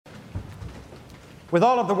With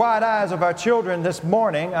all of the wide eyes of our children this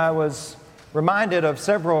morning, I was reminded of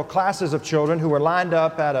several classes of children who were lined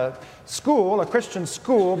up at a school, a Christian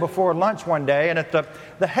school, before lunch one day, and at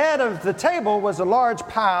the head of the table was a large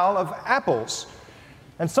pile of apples.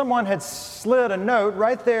 And someone had slid a note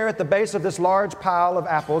right there at the base of this large pile of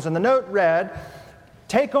apples, and the note read,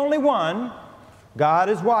 "Take only one, God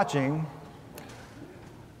is watching."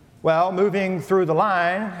 Well, moving through the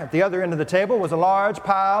line at the other end of the table was a large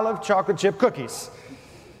pile of chocolate chip cookies.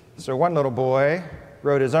 So one little boy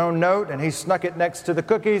wrote his own note, and he snuck it next to the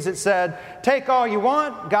cookies. It said, "Take all you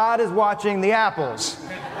want, God is watching the apples."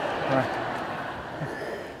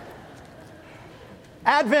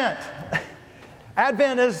 Advent.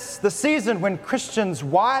 Advent is the season when Christians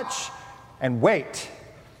watch and wait.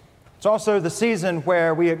 It's also the season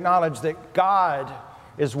where we acknowledge that God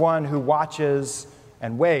is one who watches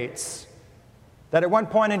and waits. That at one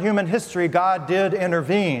point in human history, God did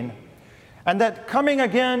intervene. And that coming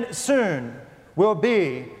again soon will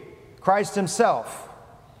be Christ Himself.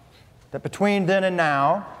 That between then and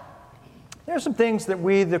now, there are some things that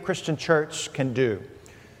we, the Christian church, can do.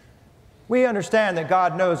 We understand that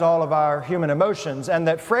God knows all of our human emotions, and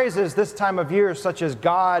that phrases this time of year, such as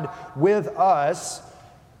 "God with us,"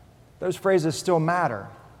 those phrases still matter.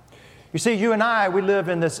 You see, you and I, we live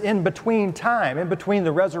in this in-between time, in between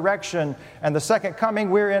the resurrection and the second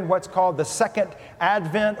coming. We're in what's called the second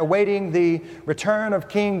advent, awaiting the return of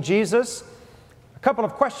King Jesus. A couple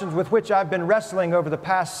of questions with which I've been wrestling over the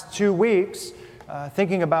past 2 weeks,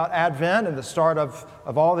 thinking about Advent and the start of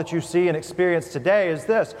all that you see and experience today is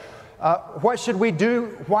this. What should we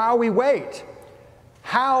do while we wait?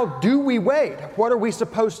 How do we wait? What are we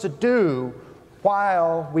supposed to do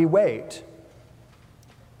while we wait?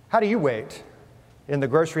 How do you wait? In the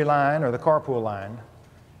grocery line or the carpool line?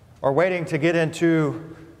 Or waiting to get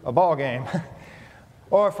into a ball game?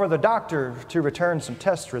 Or for the doctor to return some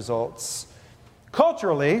test results?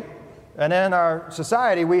 Culturally, and in our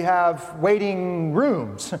society, we have waiting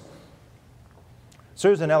rooms.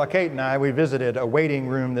 Susan Ella Kate and I, we visited a waiting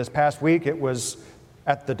room this past week. It was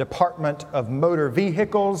at the Department of Motor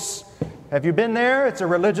Vehicles. Have you been there? It's a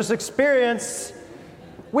religious experience.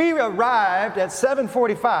 We arrived at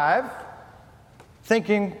 7:45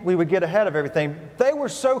 thinking we would get ahead of everything. They were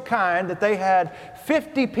so kind that they had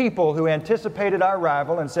 50 people who anticipated our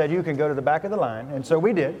arrival and said, "You can go to the back of the line." And so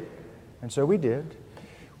we did.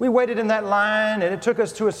 We waited in that line, and it took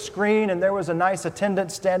us to a screen, and there was a nice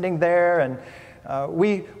attendant standing there, and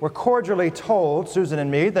we were cordially told, Susan and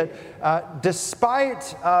me, that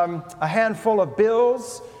despite a handful of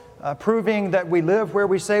bills proving that we live where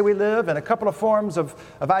we say we live, and a couple of forms of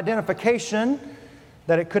identification,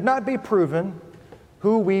 that it could not be proven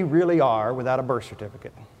who we really are without a birth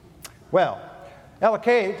certificate. Well, Ella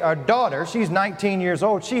Kate, our daughter, she's 19 years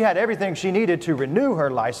old. She had everything she needed to renew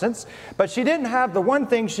her license, but she didn't have the one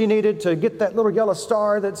thing she needed to get that little yellow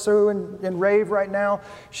star that's so in rave right now.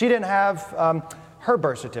 She didn't have her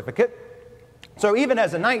birth certificate. So even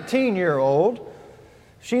as a 19-year-old,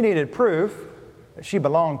 she needed proof that she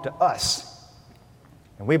belonged to us,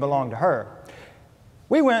 and we belonged to her.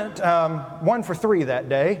 We went 1 for 3 that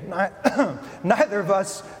day, neither of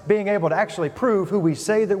us being able to actually prove who we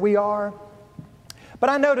say that we are. But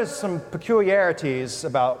I noticed some peculiarities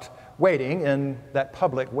about waiting in that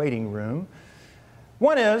public waiting room.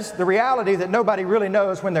 One is the reality that nobody really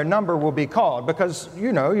knows when their number will be called, because,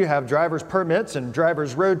 you have driver's permits and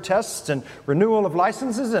driver's road tests and renewal of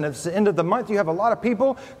licenses, and it's the end of the month. You have a lot of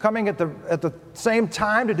people coming at the same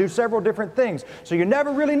time to do several different things. So you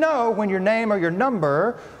never really know when your name or your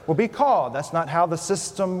number will be called. That's not how the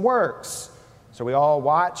system works. So we all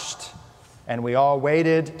watched and we all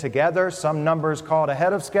waited together. Some numbers called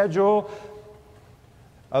ahead of schedule.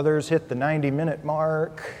 Others hit the 90-minute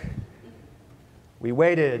mark. We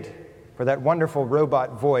waited for that wonderful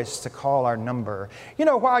robot voice to call our number.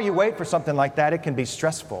 While you wait for something like that, it can be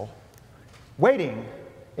stressful. Waiting,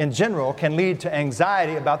 in general, can lead to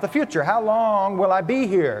anxiety about the future. How long will I be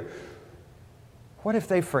here? What if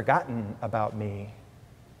they've forgotten about me?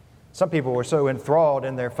 Some people were so enthralled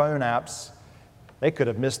in their phone apps, they could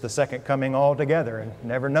have missed the second coming altogether and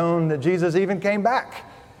never known that Jesus even came back.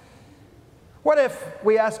 What if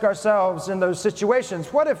we ask ourselves in those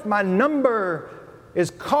situations, what if my number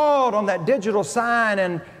is called on that digital sign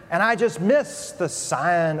and I just missed the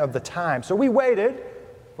sign of the time? So we waited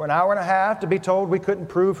for an hour and a half to be told we couldn't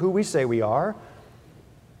prove who we say we are.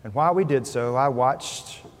 And while we did so, I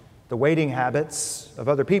watched the waiting habits of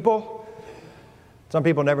other people. Some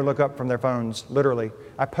people never look up from their phones, literally.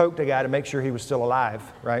 I poked a guy to make sure he was still alive,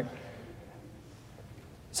 right?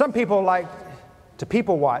 Some people like to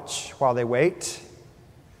people watch while they wait.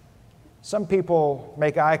 Some people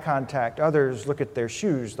make eye contact. Others look at their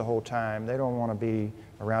shoes the whole time. They don't want to be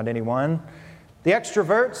around anyone. The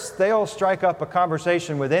extroverts, they'll strike up a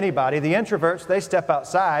conversation with anybody. The introverts, they step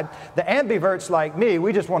outside. The ambiverts like me,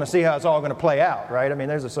 we just want to see how it's all going to play out, right? I mean,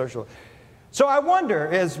 there's a social... So I wonder,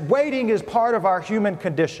 waiting is part of our human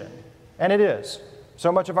condition, and it is.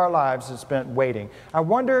 So much of our lives is spent waiting. I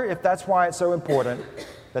wonder if that's why it's so important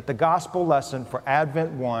that the gospel lesson for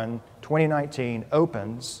Advent 1, 2019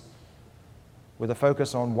 opens with a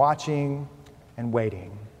focus on watching and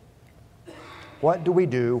waiting. What do we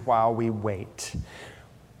do while we wait?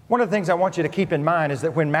 One of the things I want you to keep in mind is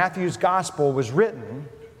that when Matthew's gospel was written,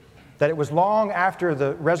 that it was long after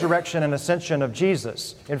the resurrection and ascension of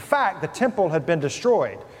Jesus. In fact, the temple had been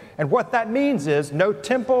destroyed. And what that means is no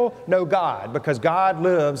temple, no God, because God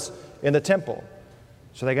lives in the temple.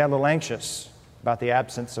 So they got a little anxious about the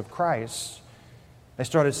absence of Christ. They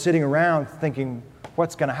started sitting around thinking,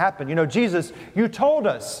 what's going to happen? You know, Jesus, you told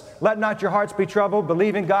us, let not your hearts be troubled.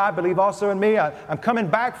 Believe in God, believe also in me. I'm coming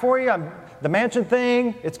back for you. The mansion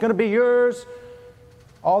thing, it's going to be yours.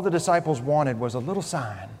 All the disciples wanted was a little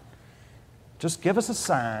sign. Just give us a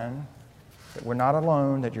sign that we're not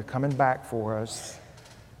alone, that you're coming back for us.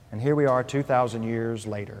 And here we are 2,000 years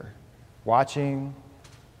later, watching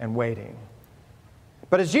and waiting.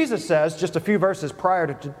 But as Jesus says, just a few verses prior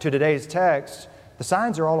to today's text, the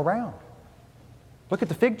signs are all around. Look at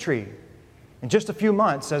the fig tree. In just a few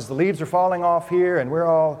months, as the leaves are falling off here and we're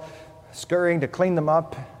all scurrying to clean them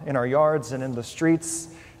up in our yards and in the streets,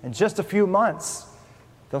 in just a few months,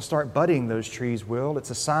 they'll start budding, those trees will. It's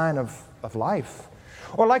a sign of life.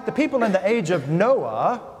 Or like the people in the age of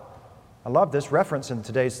Noah, I love this reference in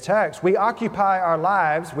today's text. We occupy our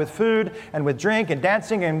lives with food and with drink and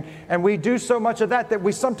dancing, and we do so much of that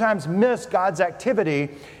we sometimes miss God's activity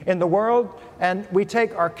in the world, and we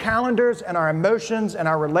take our calendars and our emotions and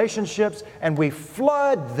our relationships and we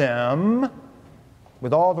flood them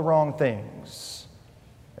with all the wrong things.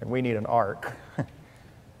 And we need an ark.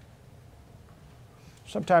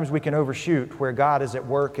 Sometimes we can overshoot where God is at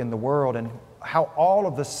work in the world and how all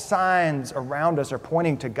of the signs around us are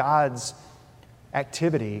pointing to God's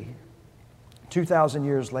activity. 2,000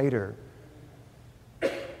 years later,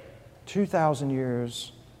 2,000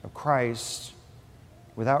 years of Christ,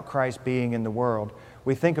 without Christ being in the world,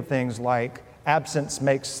 we think of things like absence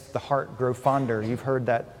makes the heart grow fonder. You've heard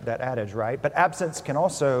that adage, right? But absence can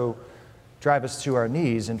also drive us to our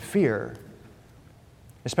knees in fear,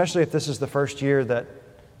 especially if this is the first year that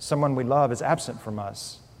someone we love is absent from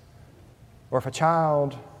us. Or if a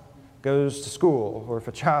child goes to school, or if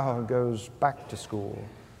a child goes back to school,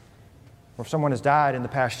 or if someone has died in the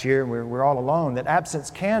past year and we're all alone, that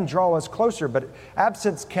absence can draw us closer, but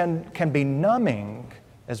absence can be numbing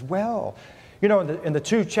as well. You know, in the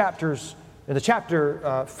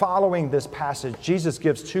chapter following this passage, Jesus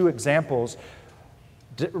gives two examples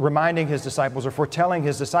reminding his disciples or foretelling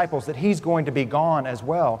his disciples that he's going to be gone as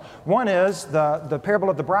well. One is the parable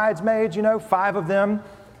of the bridesmaids. You know, 5 of them,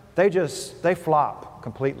 they flop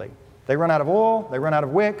completely. They run out of oil, they run out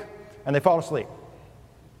of wick, and they fall asleep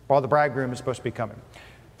while the bridegroom is supposed to be coming.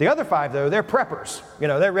 The other 5, though, they're preppers. You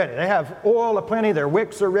know, they're ready. They have oil aplenty, their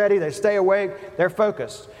wicks are ready, they stay awake, they're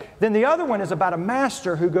focused. Then the other one is about a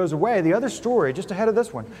master who goes away. The other story, just ahead of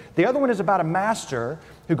this one, the other one is about a master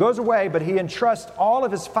who goes away, but he entrusts all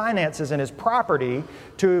of his finances and his property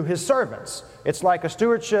to his servants. It's like a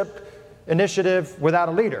stewardship initiative without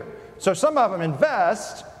a leader. So some of them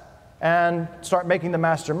invest and start making the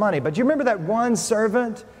master money. But do you remember that one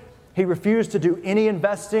servant? He refused to do any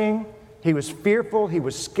investing. He was fearful. He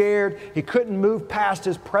was scared. He couldn't move past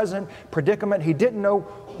his present predicament. He didn't know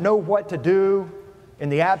what to do in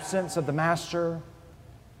the absence of the master.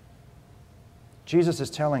 Jesus is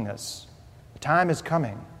telling us, the time is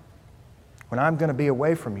coming when I'm going to be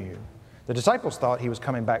away from you. The disciples thought he was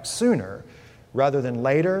coming back sooner rather than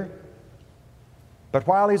later. But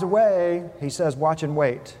while he's away, he says, watch and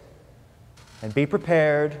wait. And be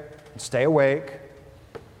prepared and stay awake.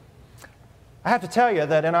 I have to tell you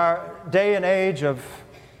that in our day and age of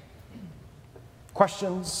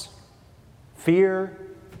questions, fear,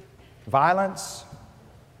 violence,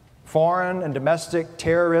 foreign and domestic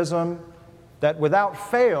terrorism, that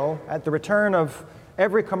without fail, at the return of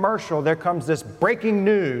every commercial, there comes this breaking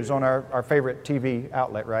news on our favorite TV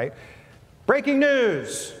outlet, right? Breaking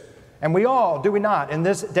news! And we all, do we not, in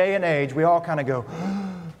this day and age, we all kind of go,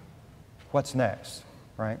 what's next,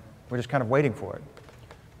 right? We're just kind of waiting for it.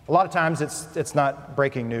 A lot of times it's not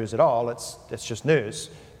breaking news at all, it's just news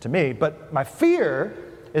to me. But my fear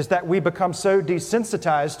is that we become so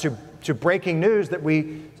desensitized to breaking news that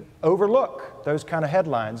we overlook those kind of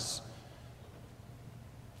headlines.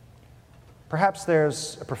 Perhaps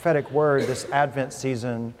there's a prophetic word this Advent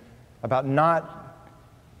season about not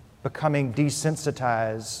becoming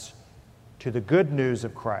desensitized to the good news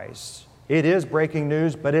of Christ. It is breaking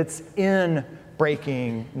news, but it's in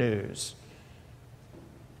breaking news.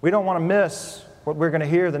 We don't want to miss what we're going to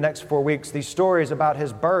hear the next 4 weeks, these stories about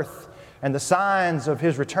his birth and the signs of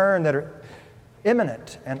his return that are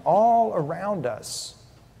imminent and all around us.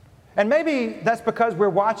 And maybe that's because we're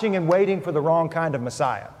watching and waiting for the wrong kind of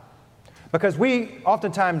Messiah. Because we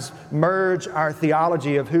oftentimes merge our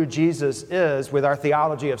theology of who Jesus is with our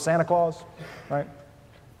theology of Santa Claus, right?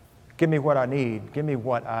 Give me what I need. Give me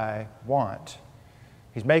what I want.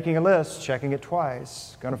 He's making a list, checking it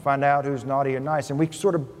twice, going to find out who's naughty and nice. And we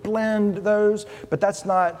sort of blend those, but that's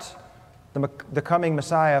not the coming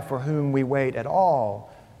Messiah for whom we wait at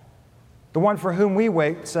all. The one for whom we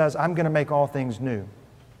wait says, I'm going to make all things new.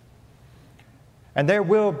 And there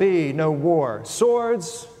will be no war.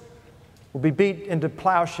 Swords will be beat into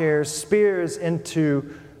plowshares, spears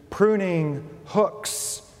into pruning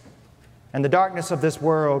hooks, and the darkness of this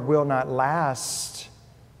world will not last.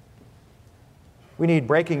 We need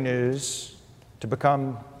breaking news to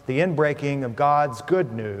become the inbreaking of God's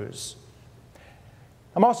good news.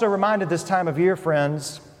 I'm also reminded this time of year,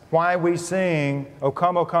 friends, why we sing, O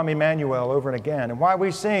come, Emmanuel, over and again, and why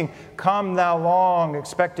we sing, Come, thou long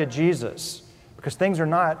expected Jesus, because things are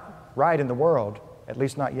not right in the world, at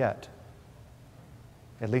least not yet.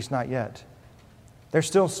 At least not yet. There's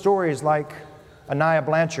still stories like Anaya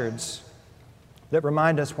Blanchard's that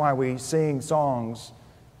remind us why we sing songs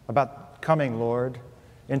about coming, Lord,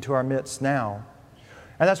 into our midst now.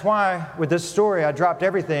 And that's why, with this story, I dropped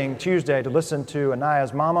everything Tuesday to listen to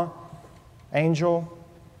Anaya's mama, Angel,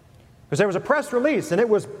 because there was a press release and it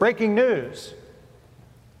was breaking news.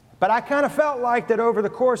 But I kind of felt like that over the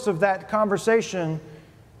course of that conversation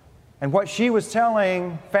and what she was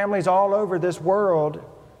telling families all over this world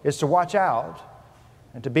is to watch out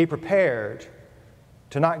and to be prepared,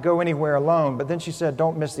 to not go anywhere alone. But then she said,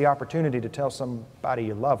 don't miss the opportunity to tell somebody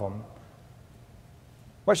you love them.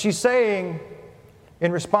 What she's saying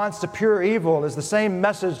in response to pure evil is the same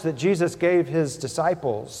message that Jesus gave his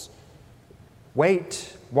disciples.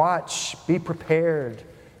 Wait, watch, be prepared,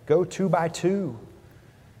 go 2 by 2.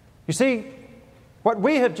 You see, what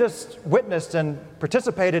we have just witnessed and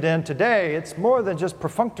participated in today, it's more than just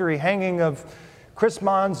perfunctory hanging of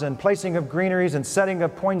chrismons and placing of greeneries and setting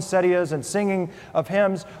of poinsettias and singing of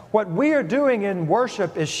hymns. What we are doing in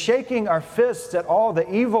worship is shaking our fists at all the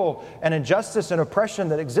evil and injustice and oppression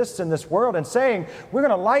that exists in this world and saying, we're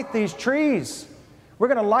going to light these trees. We're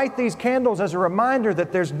going to light these candles as a reminder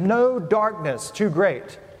that there's no darkness too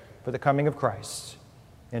great for the coming of Christ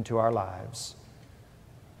into our lives.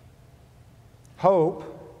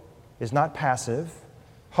 Hope is not passive.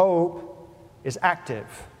 Hope is active.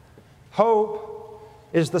 Hope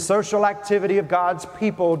is the social activity of God's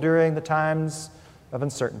people during the times of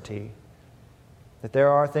uncertainty. That there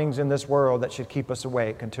are things in this world that should keep us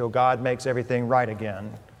awake until God makes everything right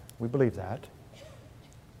again. We believe that.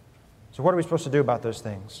 So what are we supposed to do about those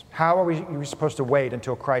things? How are we supposed to wait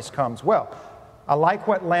until Christ comes? Well, I like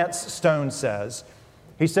what Lance Stone says.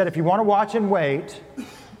 He said, if you want to watch and wait,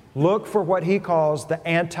 look for what he calls the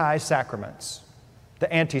anti-sacraments.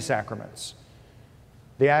 The anti-sacraments.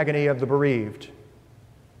 The agony of the bereaved.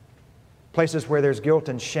 Places where there's guilt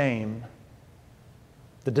and shame.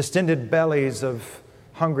 The distended bellies of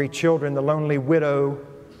hungry children, the lonely widow,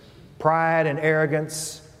 pride and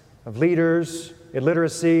arrogance of leaders,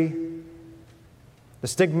 illiteracy, the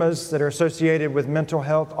stigmas that are associated with mental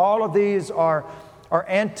health. All of these are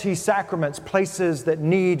anti-sacraments, places that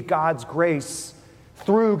need God's grace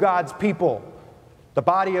through God's people, the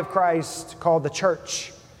body of Christ called the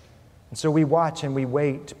church. And so we watch and we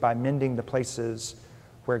wait by mending the places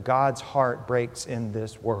where God's heart breaks in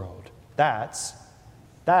this world. That's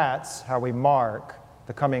how we mark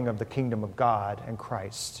the coming of the kingdom of God and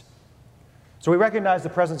Christ. So we recognize the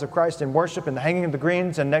presence of Christ in worship, in the hanging of the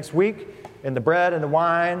greens, and next week in the bread and the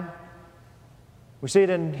wine. We see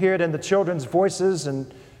it and hear it in the children's voices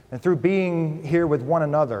and through being here with one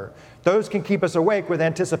another. Those can keep us awake with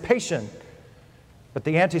anticipation. But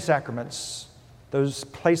the anti-sacraments, those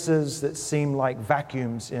places that seem like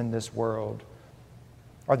vacuums in this world,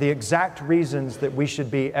 are the exact reasons that we should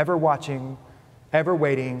be ever watching, ever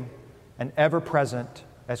waiting, and ever present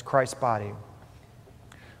as Christ's body.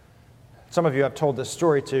 Some of you I've told this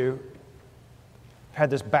story to. I've had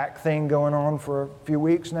this back thing going on for a few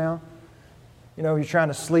weeks now. You know, you're trying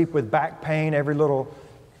to sleep with back pain, every little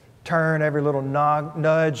turn, every little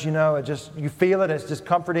nudge, you feel it, it's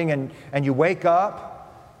discomforting, and you wake up.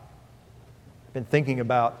 I've been thinking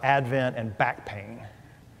about Advent and back pain.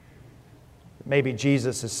 maybe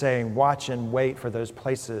Jesus is saying, watch and wait for those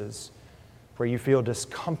places where you feel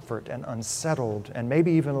discomfort and unsettled and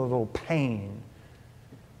maybe even a little pain.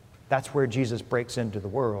 That's where Jesus breaks into the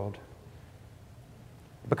world.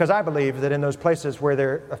 Because I believe that in those places where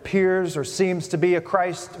there appears or seems to be a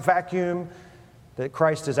Christ vacuum, that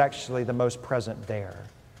Christ is actually the most present there.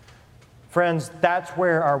 Friends, that's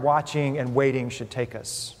where our watching and waiting should take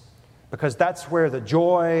us. Because that's where the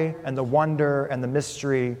joy and the wonder and the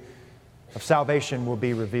mystery of salvation will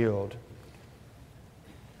be revealed.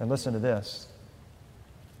 And listen to this.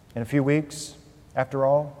 In a few weeks, after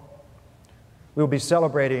all, we will be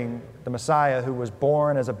celebrating the Messiah who was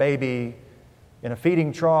born as a baby in a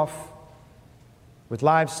feeding trough with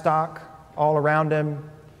livestock all around him,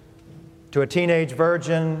 to a teenage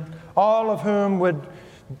virgin, all of whom would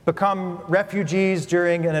become refugees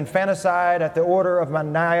during an infanticide at the order of a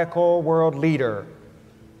maniacal world leader.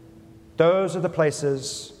 Those are the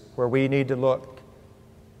places where we need to look.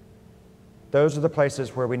 Those are the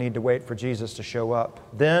places where we need to wait for Jesus to show up,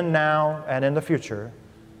 then, now, and in the future.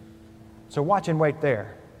 So watch and wait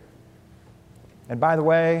there. And by the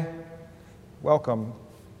way, welcome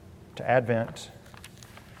to Advent.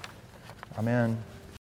 Amen.